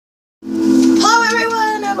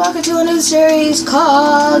welcome to a new series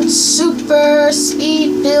called Super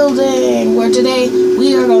Speed Building, where today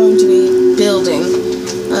we are going to be building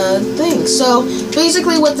things. So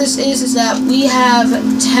basically what this is that we have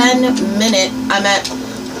I'm at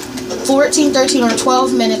 14, 13, or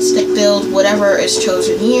 12 minutes to build whatever is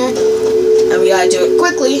chosen here, and we gotta do it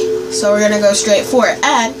quickly, so we're gonna go straight for it.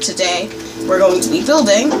 And today we're going to be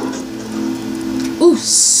building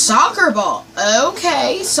soccer ball.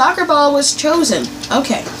 Okay, soccer ball was chosen.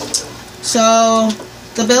 Okay, so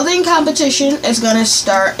the building competition is gonna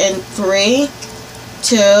start in 3,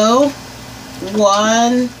 2,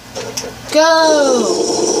 1,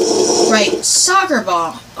 go! Right, soccer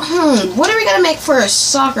ball. What are we gonna make for a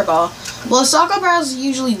soccer ball? Well, a soccer ball is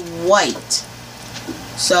usually white.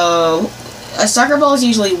 So, a soccer ball is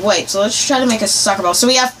usually white. So let's try to make a soccer ball. So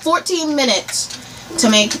we have 14 minutes to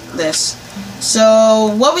make this.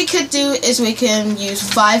 So what we could do is we can use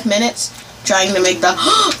 5 minutes trying to make the...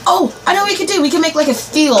 Oh, I know what we could do. We can make like a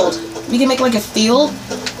field. We can make like a field.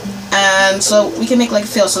 And so we can make like a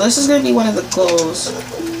field. So this is going to be one of the goals.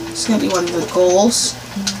 This is going to be one of the goals.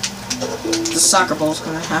 The soccer ball is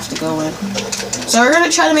going to have to go in. So we're going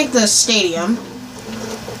to try to make the stadium.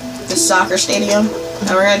 The soccer stadium.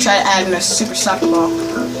 And we're going to try to add in a super soccer ball.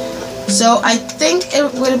 So I think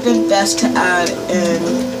it would have been best to add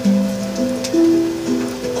in...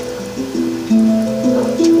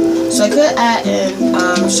 So I could add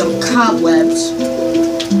in some cobwebs.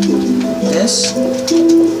 This.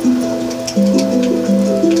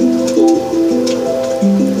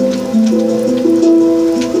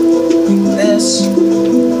 This.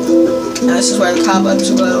 Now this is where the cobwebs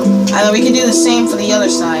will go. And then we can do the same for the other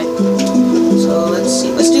side. So let's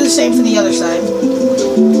see. Let's do the same for the other side.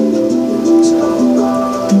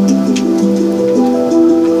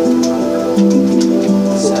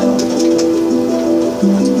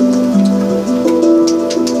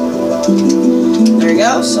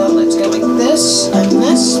 So let's go like this and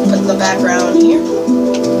this, put the background here.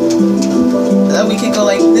 And then we can go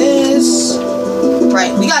like this.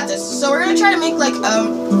 Right, we got this. So we're gonna try to make like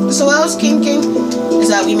so what I was thinking is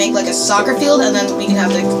that we make like a soccer field and then we can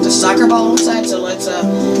have the soccer ball inside. So let's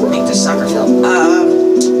make the soccer field.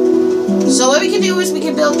 So what we can do is we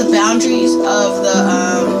can build the boundaries of the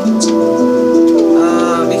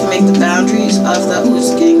we can make the boundaries of the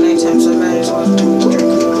it's getting nighttime, so I might as well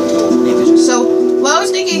drink. So what I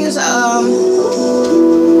was thinking is of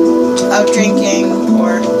drinking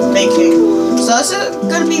or making. So this is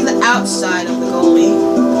going to be the outside of the goalie.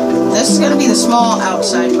 This is going to be the small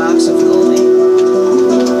outside box of the goalie.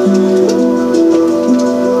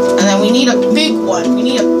 And then we need a big one. We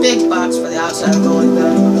need a big box for the outside of the goalie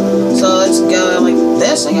then. So let's go like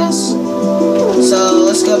this, I guess. So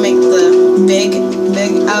let's go make the big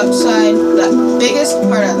outside, the biggest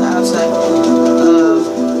part of the outside of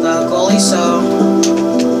the goalie. So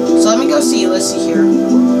let me go see. Let's see here.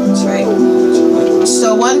 That's right.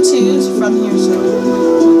 So 1, 2 from here. So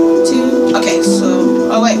 1, 2. Okay. So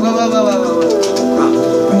wait. Wrong. Right.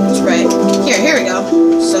 That's right. Here we go.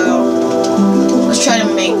 So let's try to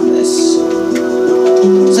make this.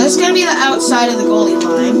 So it's gonna be the outside of the goalie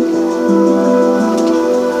line.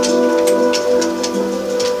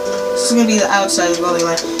 This is gonna be the outside of the goalie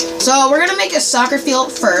line. So we're gonna make a soccer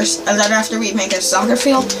field first, and then after we make a soccer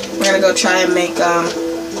field, we're gonna go try and make a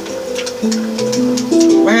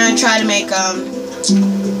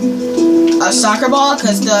soccer ball,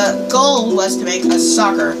 because the goal was to make a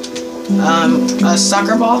soccer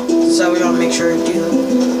ball. So we're gonna make sure to do that.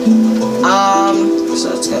 So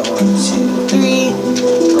let's go 1, 2, 3.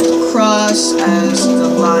 Go across as the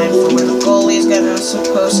line for where the goalie is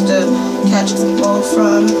supposed to catch the ball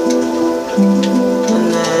from.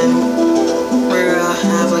 And then we're gonna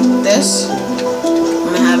have like this. I'm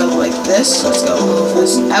gonna have it like this. So let's go move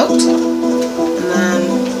this out. And then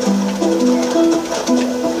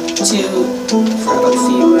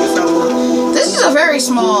this is a very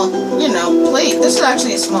small, plate. This is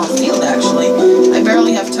actually a small field, actually. I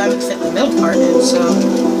barely have time to fit the middle part in, so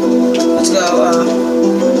let's go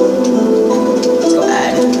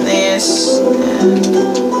add in this, and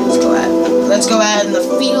let's go add in the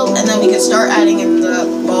field, and then we can start adding in the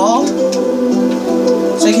ball.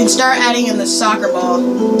 So we can start adding in the soccer ball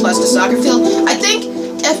plus the soccer field. I think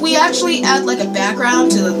if we actually add like a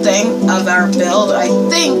background to the thing of our build, I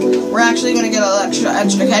think we're actually going to get an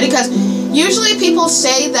extra credit, because usually people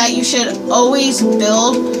say that you should always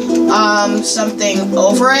build something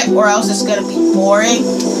over it, or else it's going to be boring,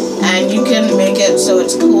 and you can make it so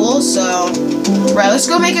it's cool. So, right, let's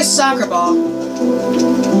go make a soccer ball.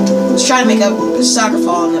 Let's try to make a soccer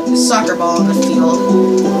ball in the field.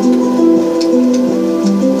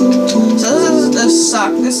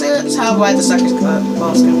 So this this is how wide the soccer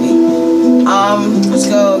ball is gonna be. Let's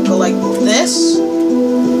go like this.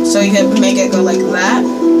 So you can make it go like that.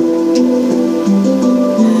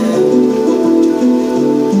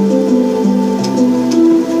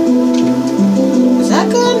 Is that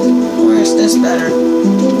good? Or is this better?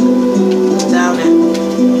 Down it.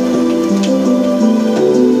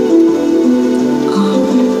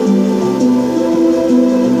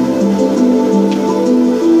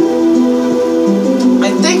 I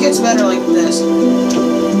think it's better like this.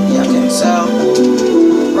 Yeah, okay, so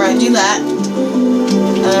we're gonna do that.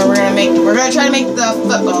 And then we're gonna try to make the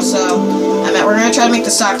football, so we're gonna try to make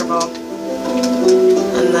the soccer ball.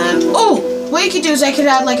 And then what you could do is I could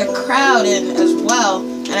add like a crowd in as well.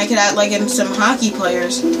 And I could add like in some hockey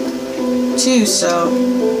players too, so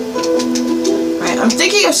right, I'm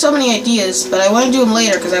thinking of so many ideas, but I want to do them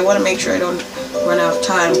later because I want to make sure I don't run out of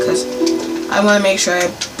time, because I want to make sure I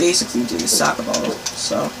basically do the soccer ball.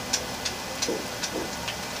 So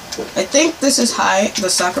I think this is high, the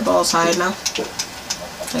soccer ball is high enough.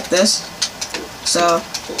 Like this. So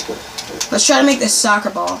let's try to make this soccer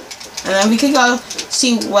ball, and then we can go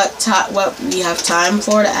see what we have time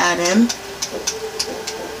for to add in,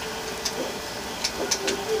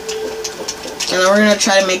 and then we're gonna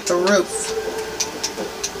try to make the roof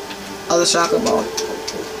of the soccer ball.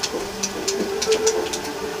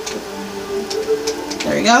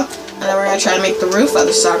 There we go. And then we're gonna try to make the roof of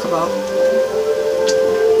the soccer ball.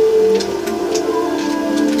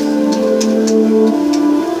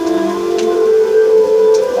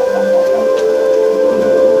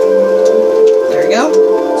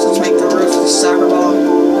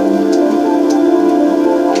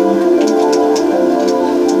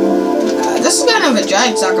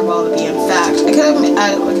 Giant soccer ball to be in fact. I could have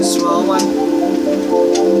added like a small one.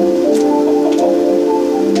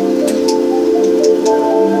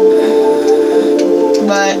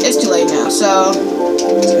 But it's too late now, so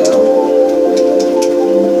let's go.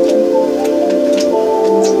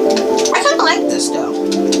 I kinda like this though.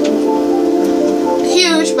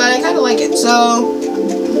 Huge, but I kinda like it. So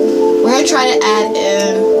we're gonna try to add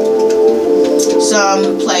in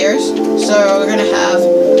some players. So we're gonna have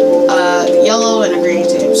yellow and a green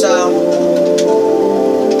team. So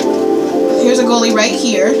here's a goalie right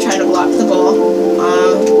here trying to block the ball.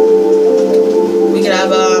 We could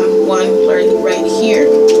have one right here,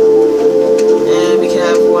 and we could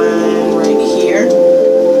have one right here.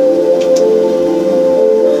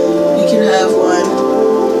 We could have one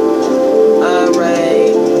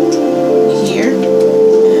right here,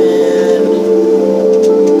 and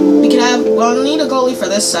we could have. Well, we'll need a goalie for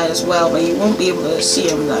this side as well, but you won't be able to see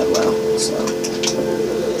him that well. So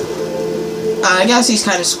I guess he's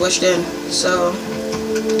kind of squished in. So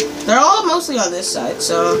they're all mostly on this side.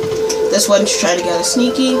 So this one's trying to get a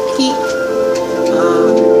sneaky peek.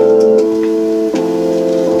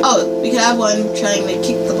 We could have one trying to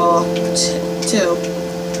kick the ball too.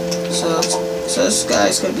 So this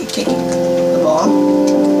guy's gonna be kicking the ball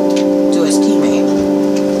to his teammate,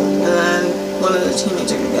 and then one of the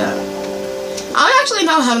teammates are gonna get it. I don't actually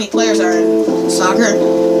know how many players are in soccer,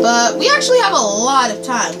 but we actually have a lot of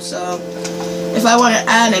time, so if I want to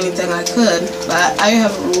add anything I could, but I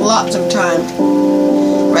have lots of time.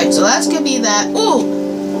 Right, so that's gonna be that.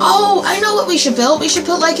 Oh, I know what we should build. We should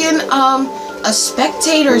put like in a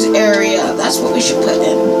spectators area. That's what we should put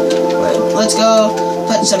in. Right, let's go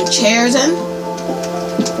put some chairs in,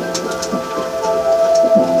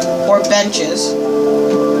 or benches.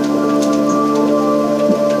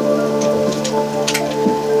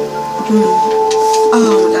 Oh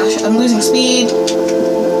my gosh, I'm losing speed.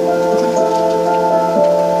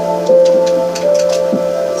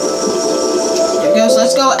 There we go, so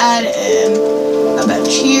let's go add in a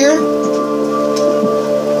bench here.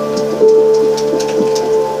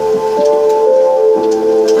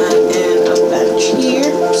 Add in a bench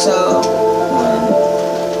here. So,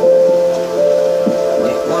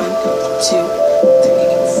 1, 2, 3,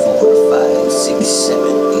 4, 5, 6, 7,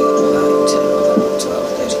 8, 9, 10, 11, 12,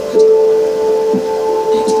 13,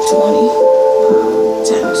 14,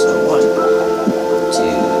 10, so 1, 2,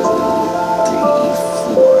 3,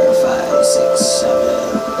 4, 5, 6, 7,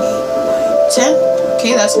 8, 9, 10.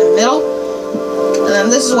 Okay, that's in the middle. And then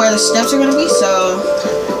this is where the steps are going to be, so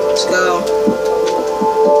let's go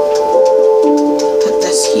put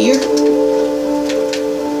this here.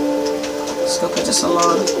 Let's go put this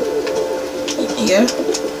along here.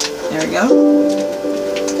 There we go.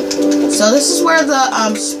 So this is where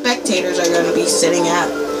the spectators are going to be sitting at.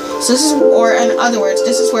 So this is, or in other words,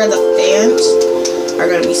 this is where the fans are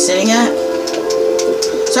going to be sitting at.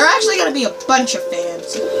 So there are actually going to be a bunch of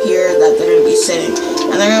fans here that they're going to be sitting.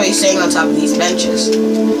 and they're going to be sitting on top of these benches.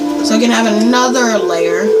 So we can have another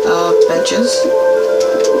layer of benches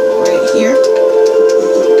right here.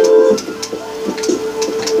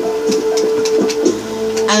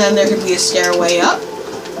 And then there could be a stairway up,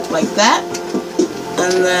 like that,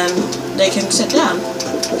 and then they can sit down.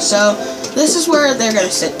 So this is where they're going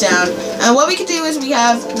to sit down. And what we could do is we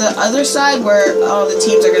have the other side where all the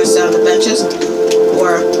teams are going to sit on the benches,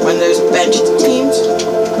 or when there's benched teams.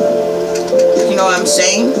 You know what I'm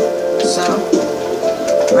saying? So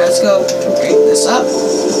let's go break this up.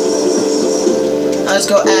 Let's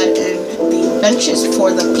go add in the benches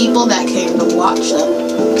for the people that came to watch them.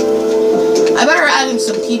 I better add in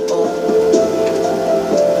some people.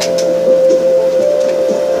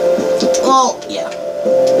 Well, yeah,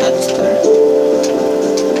 that's better.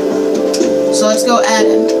 So let's go add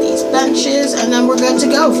in these benches, and then we're good to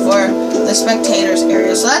go for the spectators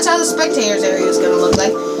area. So that's how the spectators area is going to look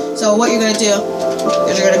like. So what you're going to do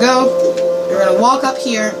is you're going to walk up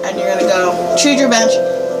here, and you're going to go choose your bench.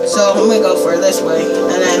 So I'm going to go for this way,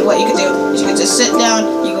 and then what you can do is you can just sit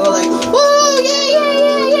down. You go like, whoa, yeah, you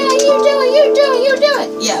do it.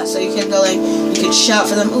 Yeah, so you can go like, you can shout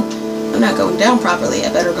for them. Ooh, I'm not going down properly.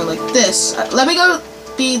 I better go like this. Let me go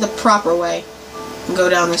be the proper way. And go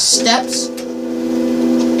down the steps.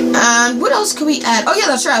 And what else could we add? Oh yeah,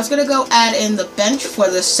 that's right. I was going to go add in the bench for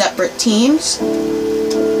the separate teams.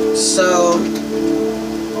 So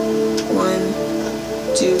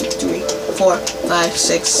 1, 2, 3, 4, 5,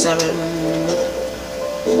 6, 7,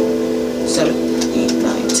 8,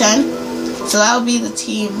 9, 10. So that will be the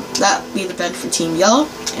team, that will be the bench for Team Yellow,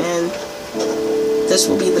 and this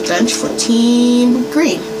will be the bench for Team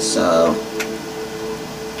Green. So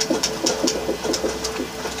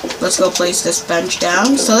let's go place this bench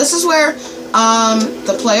down. So this is where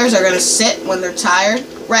the players are going to sit when they're tired.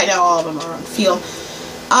 Right now all of them are on the field.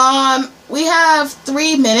 We have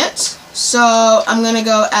 3 minutes, so I'm going to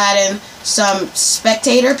go add in some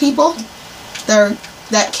spectator people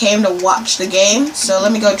that came to watch the game. So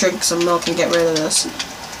let me go drink some milk and get rid of this,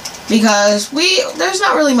 because there's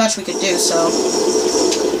not really much we could do, so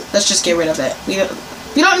let's just get rid of it. We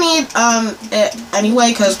don't need it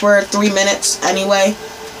anyway, because we're 3 minutes anyway.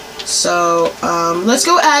 So let's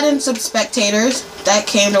go add in some spectators that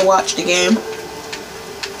came to watch the game.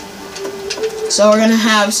 So we're gonna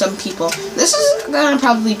have some people. This is gonna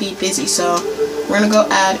probably be busy, so we're gonna go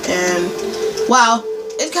add in. Wow,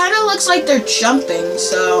 it kind of looks like they're jumping,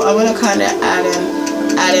 so I'm gonna kind of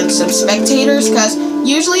add in some spectators, because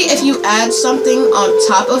usually if you add something on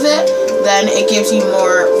top of it, then it gives you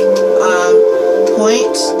more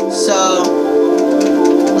points. So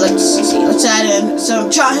let's see. Let's add in some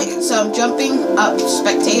jumping up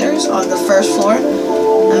spectators on the first floor,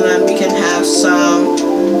 and then we can have some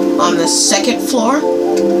on the second floor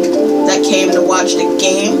that came to watch the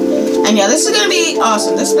game. And yeah, this is gonna be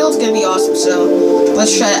awesome. This build's gonna be awesome. So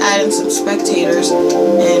let's try to add in some spectators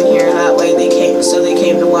in here. That way they came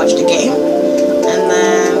to watch the game. And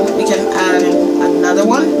then we can add in another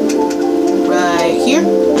one right here.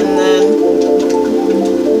 And then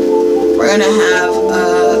we're gonna have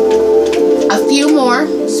a few more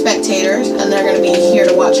spectators, and they're gonna be here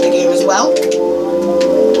to watch the game as well.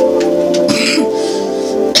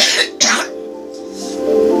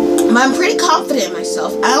 I'm pretty confident in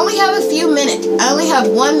myself. I only have a few minutes. I only have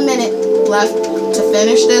 1 minute left to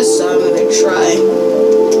finish this, so I'm going to try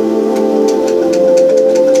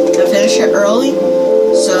to finish it early.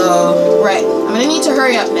 So, right, I'm going to need to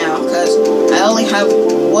hurry up now, because I only have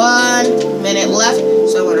 1 minute left,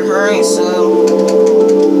 so I'm going to hurry. So,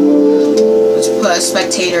 let's put a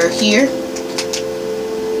spectator here.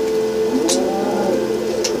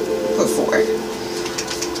 Put 4.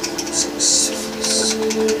 6.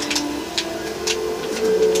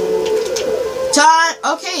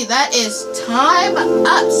 Okay, that is time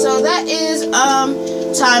up. So that is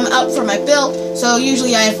time up for my build. So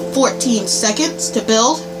usually I have 14 seconds to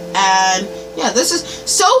build, and yeah, this is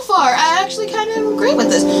so far I actually kind of am great with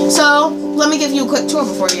this. So let me give you a quick tour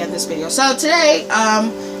before we end this video. So today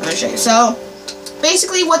I'm gonna show you. So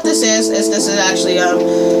basically what this is this is actually a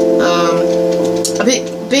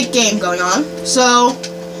big game going on. So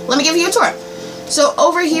let me give you a tour. So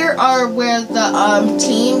over here are where the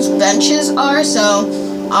teams' benches are. So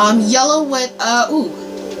yellow would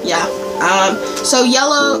so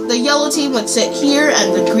the yellow team would sit here,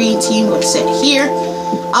 and the green team would sit here.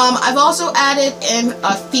 I've also added in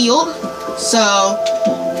a field. So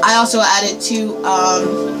I also added two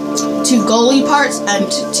goalie parts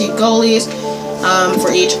and two goalies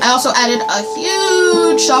for each. I also added a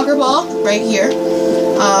huge soccer ball right here.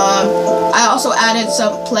 I also added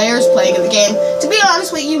some players playing in the game. To be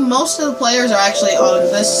honest with you, most of the players are actually on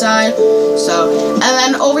this side. So, and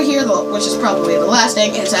then over here, which is probably the last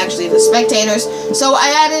thing, is actually the spectators. So I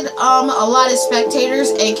added a lot of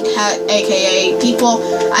spectators, aka people.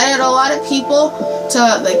 I added a lot of people to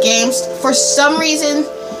the games. For some reason,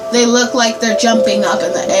 they look like they're jumping up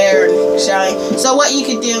in the air and shouting. So what you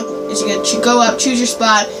could do is you could go up, choose your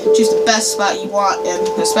spot, choose the best spot you want in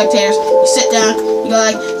the spectators. You sit down, you go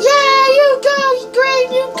like, yeah, you go, great,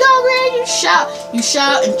 you go, great, you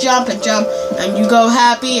shout and jump, and you go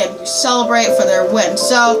happy and you celebrate for their win.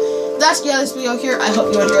 So that's the end of this video here. I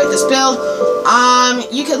hope you enjoyed this build.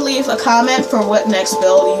 You could leave a comment for what next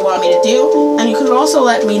build you want me to do, and you could also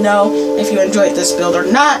let me know if you enjoyed this build or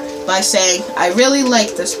not by saying, I really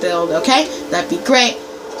like this build, okay? That'd be great.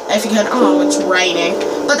 If you can, oh, it's raining.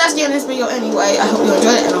 But that's the end of this video anyway. I hope you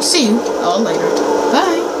enjoyed it, and I'll see you all later.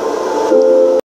 Bye.